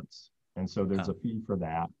 6 months. And so there's a fee for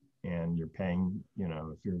that. And you're paying,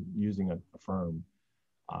 if you're using a firm,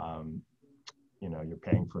 you're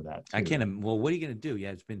paying for that too. I can't. Well, what are you going to do?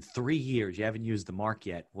 Yeah, it's been 3 years. You haven't used the mark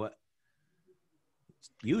yet. What?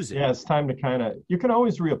 Use it. Yeah, it's time to you can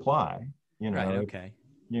always reapply, Right, okay.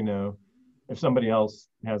 If somebody else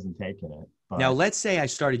hasn't taken it. But now, let's say I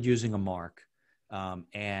started using a mark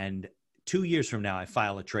and 2 years from now, I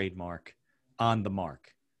file a trademark on the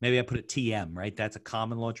mark. Maybe I put a TM, right? That's a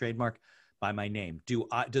common law trademark by my name.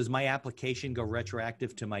 Does my application go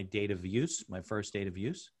retroactive to my date of use, my first date of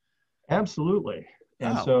use? Absolutely.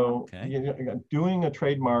 And doing a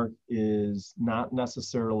trademark is not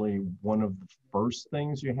necessarily one of the first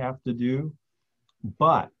things you have to do,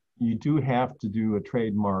 but you do have to do a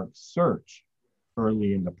trademark search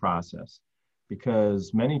early in the process,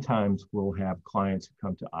 because many times we'll have clients who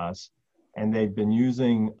come to us and they've been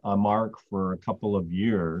using a mark for a couple of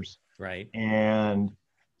years. Right. And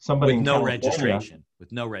somebody with no registration.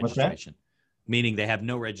 Meaning they have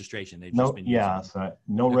no registration. They've just been using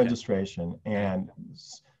no registration. And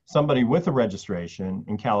somebody with a registration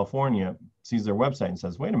in California sees their website and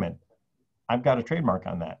says, wait a minute, I've got a trademark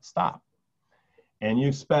on that. Stop. And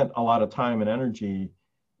you've spent a lot of time and energy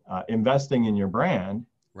investing in your brand.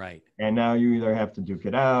 Right. And now you either have to duke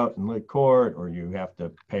it out in lit court, or you have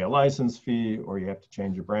to pay a license fee, or you have to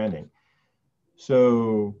change your branding.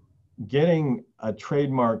 So getting a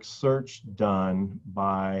trademark search done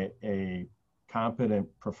by a competent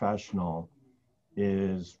professional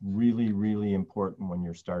is really, really important when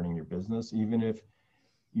you're starting your business. Even if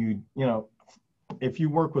if you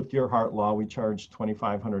work with Gearhart Law, we charge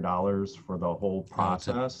 $2,500 for the whole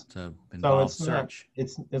process. To involve search.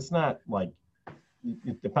 It's not like,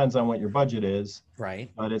 it depends on what your budget is. Right.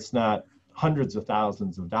 But it's not hundreds of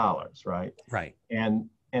thousands of dollars, right? Right. And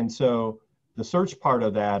so the search part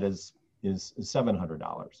of that is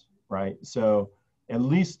 $700, right? So at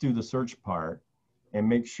least do the search part and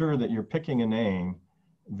make sure that you're picking a name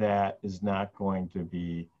that is not going to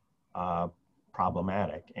be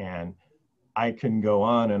problematic. And I can go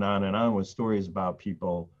on and on and on with stories about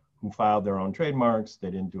people who filed their own trademarks.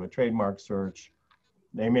 They didn't do a trademark search.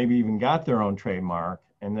 They maybe even got their own trademark,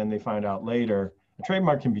 and then they find out later a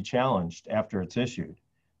trademark can be challenged after it's issued.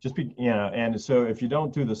 And so if you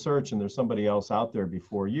don't do the search and there's somebody else out there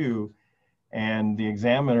before you, and the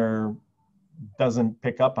examiner doesn't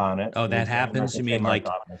pick up on it. Oh, that happens? You mean like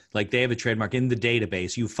they have a trademark in the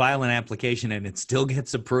database, you file an application and it still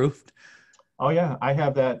gets approved? Oh yeah, I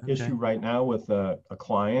have that issue right now with a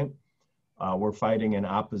client. We're fighting an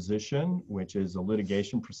opposition, which is a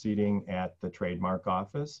litigation proceeding at the trademark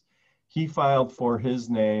office. He filed for his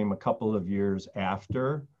name a couple of years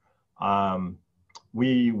after.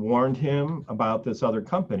 We warned him about this other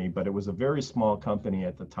company, but it was a very small company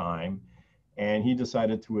at the time. And he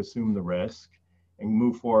decided to assume the risk and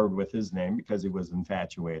move forward with his name because he was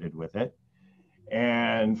infatuated with it.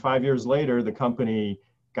 And 5 years later, the company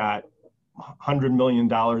got $100 million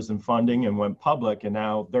in funding and went public. And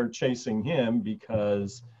now they're chasing him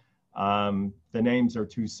because the names are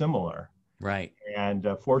too similar. Right. And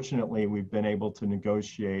fortunately, we've been able to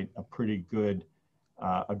negotiate a pretty good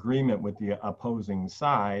agreement with the opposing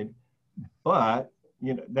side. But,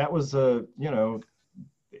 you know, that was a, you know,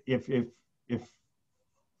 if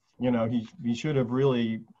you know, he should have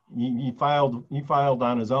really, he filed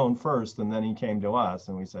on his own first, and then he came to us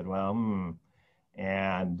and we said, well,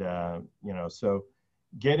 and, you know, so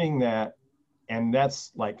getting that, and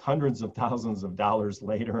that's like hundreds of thousands of dollars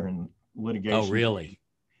later in litigation. Oh, really?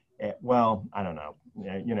 Well, I don't know.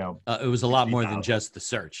 You know, it was a lot more than just the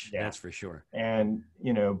search. Yeah. That's for sure. And,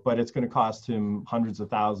 you know, but it's going to cost him hundreds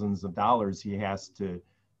of thousands of dollars. He has to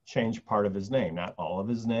change part of his name, not all of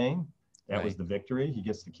his name. That was the victory. He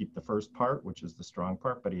gets to keep the first part, which is the strong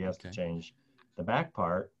part, but he has to change the back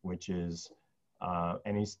part, which is,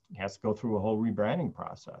 and he has to go through a whole rebranding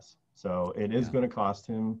process. So it is going to cost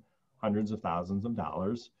him hundreds of thousands of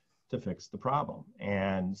dollars to fix the problem.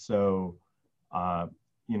 And so,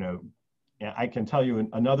 you know, I can tell you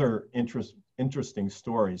another interesting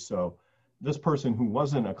story. So this person who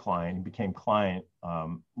wasn't a client, became client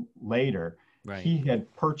later, he had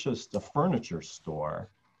purchased a furniture store.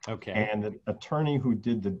 Okay. And the attorney who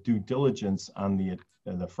did the due diligence on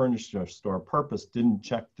the furniture store purpose didn't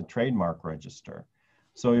check the trademark register.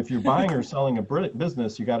 So if you're buying or selling a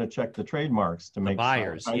business, you got to check the trademarks to make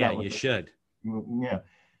buyers. Yeah, you should. Yeah.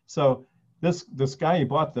 So this guy he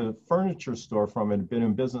bought the furniture store from had been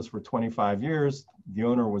in business for 25 years. The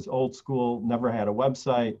owner was old school, never had a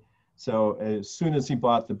website. So as soon as he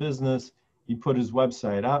bought the business, he put his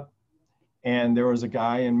website up. And there was a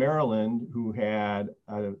guy in Maryland who had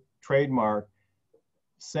a trademark,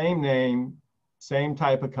 same name, same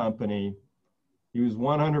type of company. He was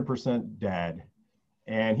 100% dead.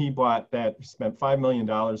 And he bought that, spent $5 million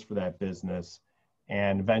for that business,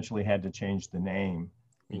 and eventually had to change the name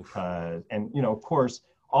because, and you know, of course,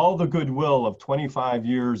 all the goodwill of 25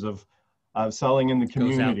 years of selling in the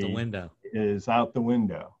community goes out the window. Is out the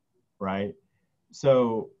window, right?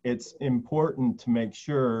 So it's important to make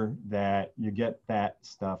sure that you get that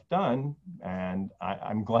stuff done. And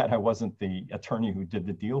I'm glad I wasn't the attorney who did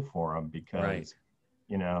the deal for him, because,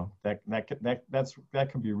 you know, that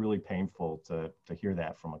could be really painful to hear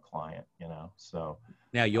that from a client, you know. So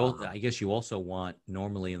now I guess you also want,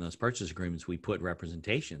 normally in those purchase agreements, we put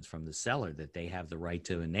representations from the seller that they have the right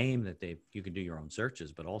to a name, that you can do your own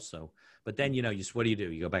searches, but then, you know, what do?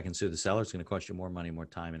 You go back and sue the seller. It's going to cost you more money, more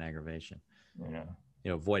time, and aggravation. Yeah.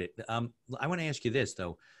 You know, avoid it. I want to ask you this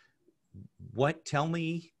though. Tell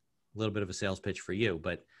me a little bit of a sales pitch for you,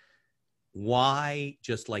 but why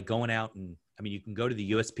just like going out and, I mean, you can go to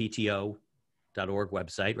the USPTO.org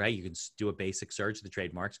website, right? You can do a basic search of the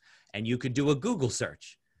trademarks, and you could do a Google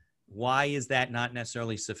search. Why is that not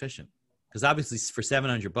necessarily sufficient? Because obviously for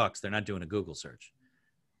 $700, they're not doing a Google search.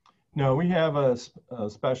 No, we have a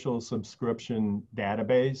special subscription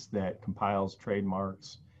database that compiles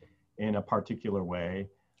trademarks in a particular way.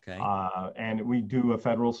 Okay. And we do a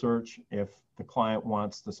federal search. If the client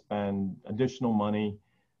wants to spend additional money,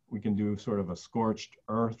 we can do sort of a scorched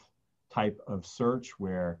earth type of search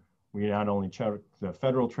where we not only check the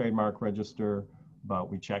federal trademark register, but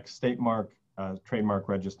we check state trademark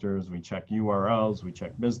registers, we check URLs, we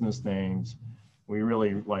check business names. We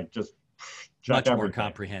really just check everything. Much more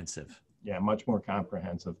comprehensive. Yeah, much more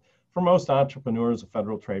comprehensive. For most entrepreneurs, a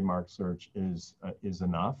federal trademark search is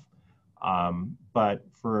enough. But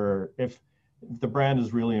if the brand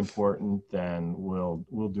is really important, then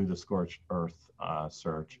we'll do the scorched earth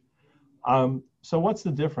search. So what's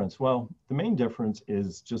the difference? Well, the main difference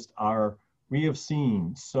is just we have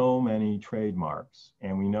seen so many trademarks,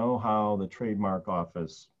 and we know how the trademark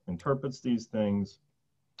office interprets these things.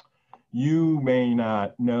 You may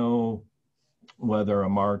not know whether a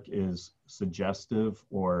mark is suggestive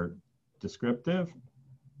or descriptive.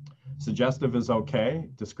 Suggestive is okay,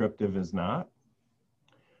 descriptive is not.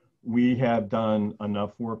 We have done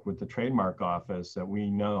enough work with the trademark office that we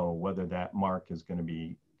know whether that mark is going to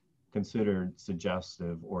be considered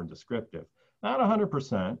suggestive or descriptive. Not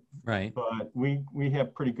 100%, right? But we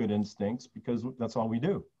have pretty good instincts because that's all we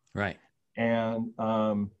do. Right. And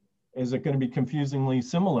is it going to be confusingly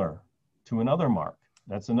similar to another mark?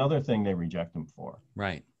 That's another thing they reject them for.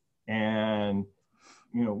 Right. And,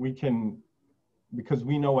 we can, because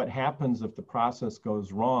we know what happens if the process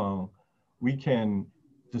goes wrong, we can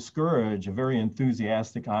discourage a very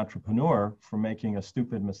enthusiastic entrepreneur from making a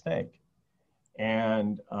stupid mistake.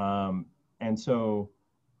 And so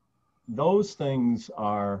those things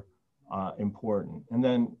are important. And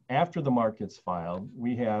then after the market's filed,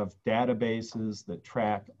 we have databases that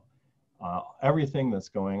track everything that's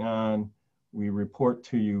going on. We report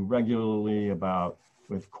to you regularly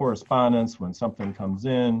with correspondence when something comes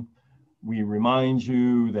in. We remind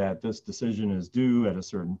you that this decision is due at a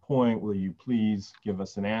certain point. Will you please give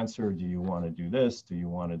us an answer? Do you want to do this? Do you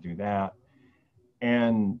want to do that?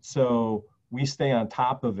 And so we stay on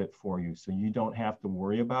top of it for you, so you don't have to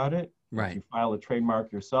worry about it. Right. If you file a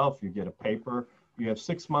trademark yourself, you get a paper. You have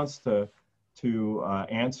 6 months to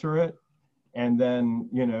answer it. And then,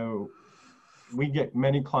 we get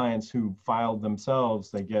many clients who filed themselves.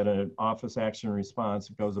 They get an office action response.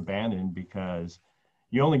 It goes abandoned because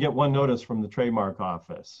you only get one notice from the trademark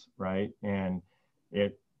office, right? And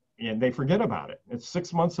they forget about it. It's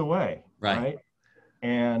 6 months away, right?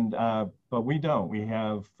 And but we don't. We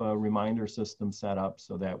have a reminder system set up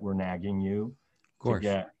so that we're nagging you to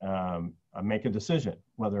get make a decision,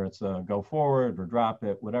 whether it's a go forward or drop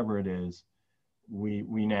it, whatever it is.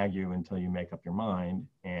 We nag you until you make up your mind,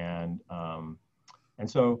 and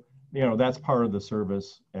so that's part of the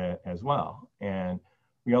service as well. And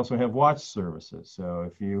we also have watch services. So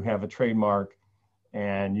if you have a trademark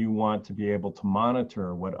and you want to be able to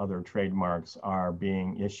monitor what other trademarks are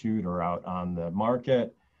being issued or out on the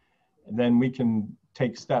market, then we can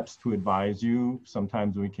take steps to advise you.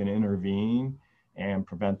 Sometimes we can intervene and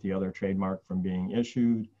prevent the other trademark from being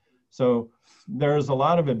issued. So there's a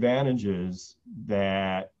lot of advantages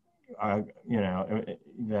that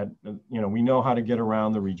we know how to get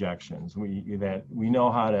around the rejections. We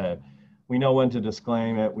know when to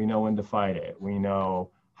disclaim it. We know when to fight it. We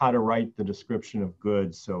know how to write the description of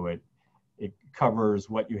goods so it covers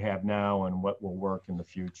what you have now and what will work in the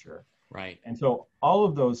future. Right. And so all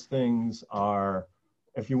of those things are,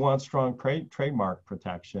 if you want strong trademark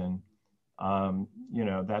protection,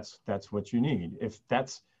 that's what you need.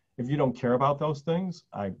 If you don't care about those things,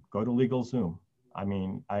 I go to LegalZoom. I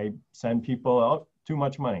mean, I send people out too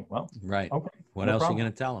much money. Well, right. Okay. What else are you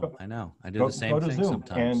going to tell them? I know. I do the same thing Zoom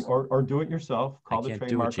sometimes. Or do it yourself. Call the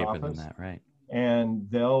trademark cheaper office. than that, right? And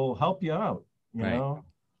they'll help you out. You know,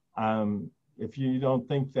 if you don't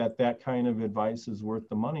think that kind of advice is worth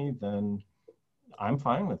the money, then I'm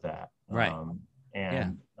fine with that. Right.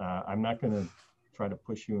 I'm not going to try to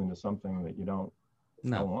push you into something that you don't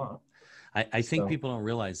want. I think people don't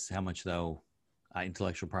realize how much, though,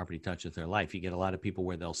 intellectual property touches their life. You get a lot of people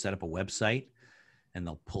where they'll set up a website and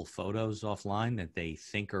they'll pull photos offline that they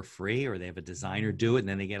think are free, or they have a designer do it, and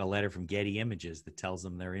then they get a letter from Getty Images that tells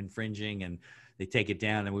them they're infringing, and they take it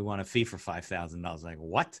down, and we want a fee for $5,000. Like,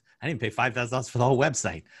 what? I didn't pay $5,000 for the whole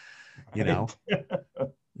website. You know,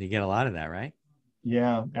 you get a lot of that, right?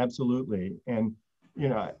 Yeah, absolutely. And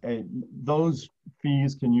those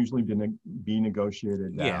fees can usually be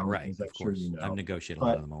negotiated down. Yeah, right. Of course, I've negotiated a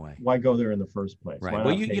lot of them away. Why go there in the first place? Right.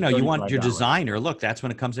 Well, you want your designer. Look, that's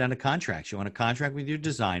when it comes down to contracts. You want a contract with your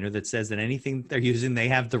designer that says that anything they're using, they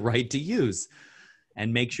have the right to use,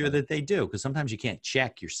 and make sure that they do. Because sometimes you can't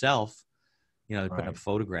check yourself. They put up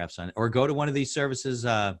photographs on it, or go to one of these services,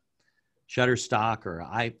 Shutterstock or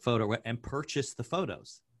iPhoto, and purchase the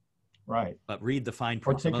photos. Right. But read the fine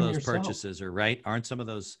print. Some of those purchases are right. Aren't some of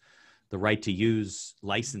those the right to use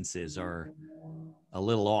licenses are a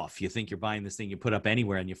little off? You think you're buying this thing, you put up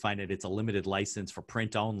anywhere, and you find that it's a limited license for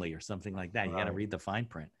print only or something like that. You got to read the fine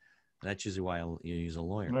print. That's usually why you use a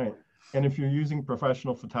lawyer. Right. And if you're using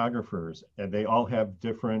professional photographers, and they all have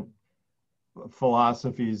different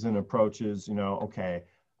philosophies and approaches,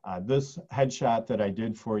 this headshot that I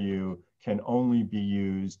did for you can only be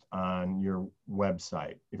used on your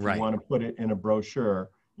website. If you want to put it in a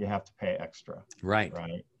brochure, you have to pay extra. Right.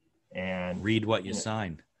 Right. And read what you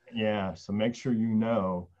sign. Yeah. So make sure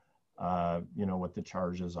what the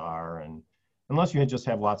charges are, and unless you just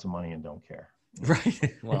have lots of money and don't care.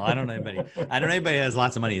 Right. Well, I don't know anybody who has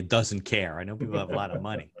lots of money and doesn't care. I know people have a lot of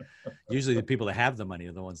money. Usually the people that have the money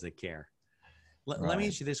are the ones that care. Let me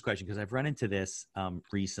ask you this question, because I've run into this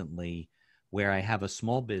recently, where I have a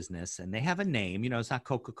small business and they have a name, it's not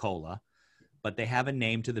Coca-Cola, but they have a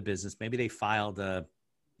name to the business. Maybe they filed a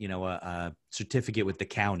certificate with the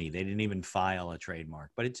county. They didn't even file a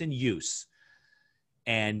trademark, but it's in use,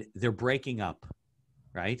 and they're breaking up,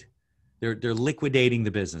 right? They're liquidating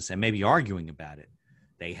the business and maybe arguing about it.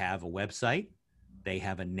 They have a website, they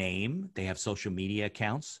have a name, they have social media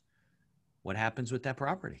accounts. what happens with that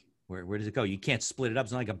property? Where does it go? You can't split it up.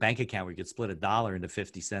 It's not like a bank account where you could split a dollar into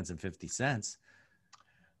 50 cents and 50 cents.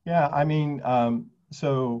 Yeah, I mean,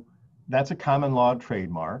 so that's a common law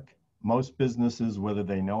trademark. Most businesses, whether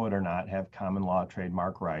they know it or not, have common law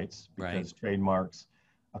trademark rights Right. because trademarks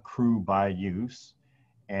accrue by use,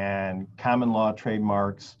 and common law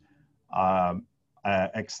trademarks um,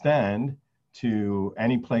 extend to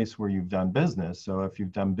any place where you've done business. So if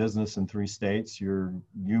you've done business in 3 states, you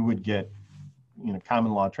would get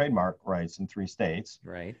common law trademark rights in 3 states.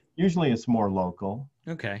 Right. Usually it's more local.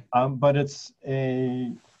 Okay. But it's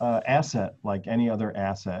a asset like any other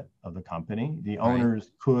asset of the company. The Right.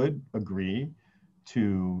 owners could agree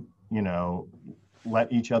to,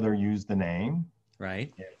 let each other use the name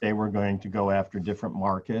Right. if they were going to go after different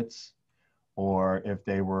markets or if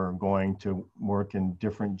they were going to work in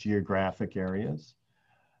different geographic areas.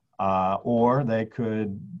 Or they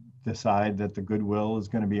could decide that the goodwill is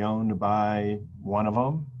going to be owned by one of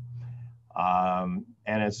them.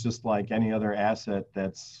 And it's just like any other asset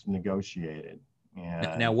that's negotiated. Now,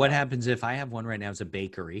 And what happens if I have one right now as a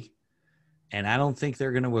bakery and I don't think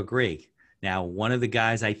they're going to agree? Now, one of the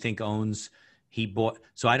guys I think he bought,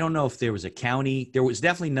 so I don't know if there was a county, there was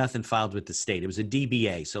definitely nothing filed with the state. It was a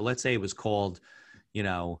DBA. So let's say it was called,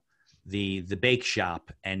 the bake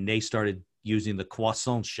shop, and they started using the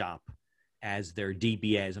croissant shop as their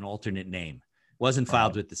DBA, as an alternate name. It wasn't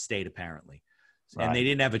filed with the state apparently. And they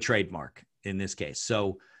didn't have a trademark in this case.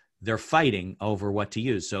 So they're fighting over what to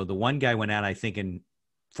use. So the one guy went out, I think, and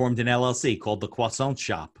formed an LLC called the Croissant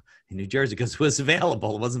Shop in New Jersey because it was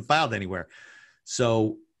available. It wasn't filed anywhere.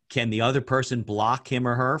 So can the other person block him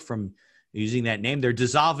or her from using that name? They're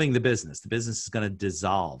dissolving the business. The business is going to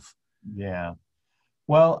dissolve. Yeah.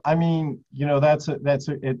 Well, I mean, I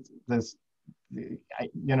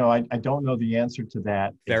don't know the answer to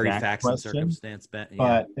that Very exact facts and question, circumstance. Yeah.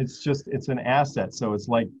 but it's an asset. So it's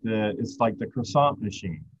like the croissant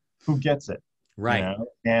machine. Who gets it? Right.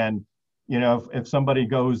 And if somebody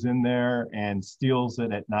goes in there and steals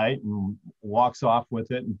it at night and walks off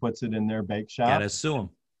with it and puts it in their bake shop, Gotta sue them.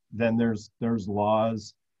 then there's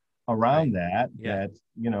laws around that Yeah.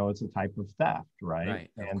 it's a type of theft, right?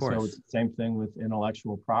 Right. Of And course. so it's the same thing with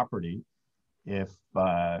intellectual property. If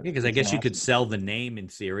because I guess you could sell the name in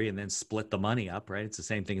theory and then split the money up, right? It's the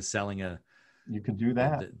same thing as selling you could do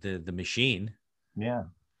that. The machine. Yeah.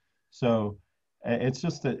 So it's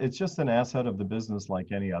just an asset of the business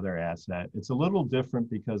like any other asset. It's a little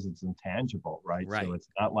different because it's intangible, right? So it's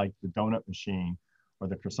not like the donut machine or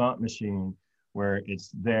the croissant machine where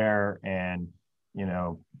it's there and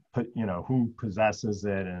who possesses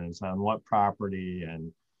it and it's on what property,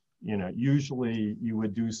 and usually you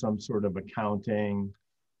would do some sort of accounting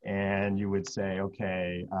and you would say,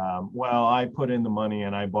 okay, well, I put in the money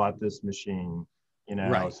and I bought this machine,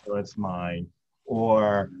 so it's mine.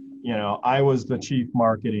 Or I was the chief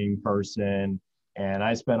marketing person and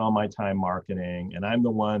I spent all my time marketing and I'm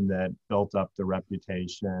the one that built up the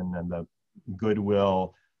reputation and the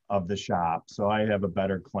goodwill of the shop, so I have a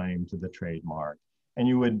better claim to the trademark. And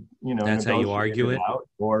you would, that's how you argue it out,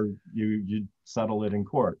 or you'd settle it in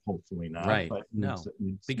court. Hopefully not. Right. But no,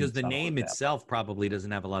 because the name itself probably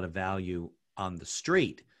doesn't have a lot of value on the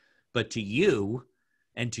street, but to you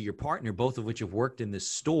and to your partner, both of which have worked in this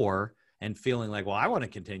store and feeling like, well, I want to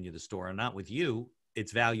continue the store and not with you,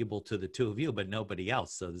 it's valuable to the two of you, but nobody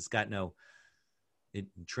else. So it's got no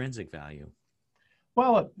intrinsic value.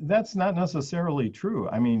 Well, that's not necessarily true.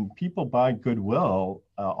 I mean, people buy goodwill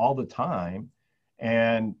all the time,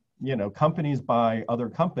 and companies buy other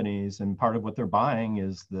companies, and part of what they're buying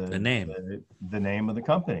is the name, the name of the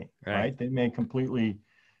company, right? They may completely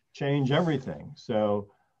change everything. So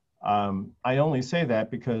I only say that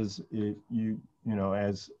because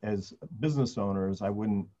as business owners, I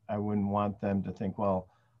wouldn't want them to think, well,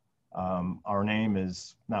 our name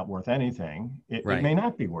is not worth anything. It may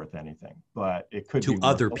not be worth anything, but it could to be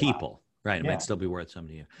other people. Right. It Yeah. might still be worth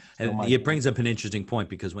something to you. And it brings up an interesting point,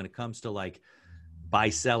 because when it comes to like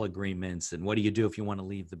buy-sell agreements and what do you do if you want to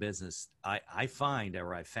leave the business, I found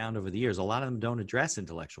over the years, a lot of them don't address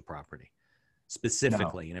intellectual property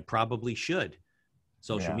specifically, and it probably should.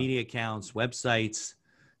 Social media accounts, websites,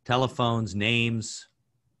 telephones, names,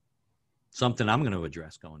 something I'm going to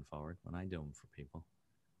address going forward when I do them for people.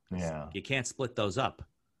 Yeah. You can't split those up.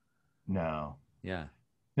 No. Yeah.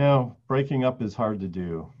 No, breaking up is hard to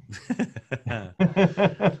do.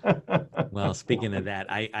 Well, speaking of that,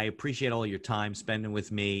 I appreciate all your time spending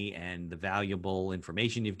with me and the valuable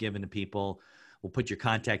information you've given to people. We'll put your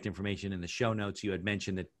contact information in the show notes. You had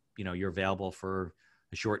mentioned that, you're available for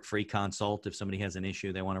a short free consult if somebody has an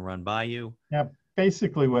issue they want to run by you. Yep.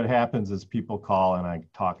 basically what happens is people call and I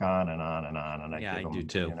talk on and on and on, and I Yeah, give I them, do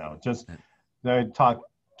too. you know, just they talk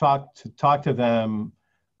to them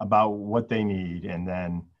about what they need, and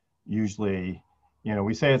then usually, you know,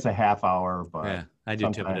 we say it's a half hour, but Yeah, I do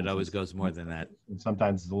too, but it sometimes always goes more than that.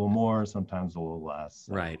 sometimes it's a little more, sometimes a little less.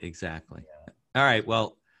 So, Right, exactly. All right,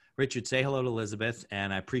 well, Richard, say hello to Elizabeth,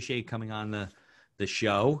 and I appreciate you coming on the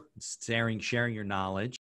show, sharing your knowledge.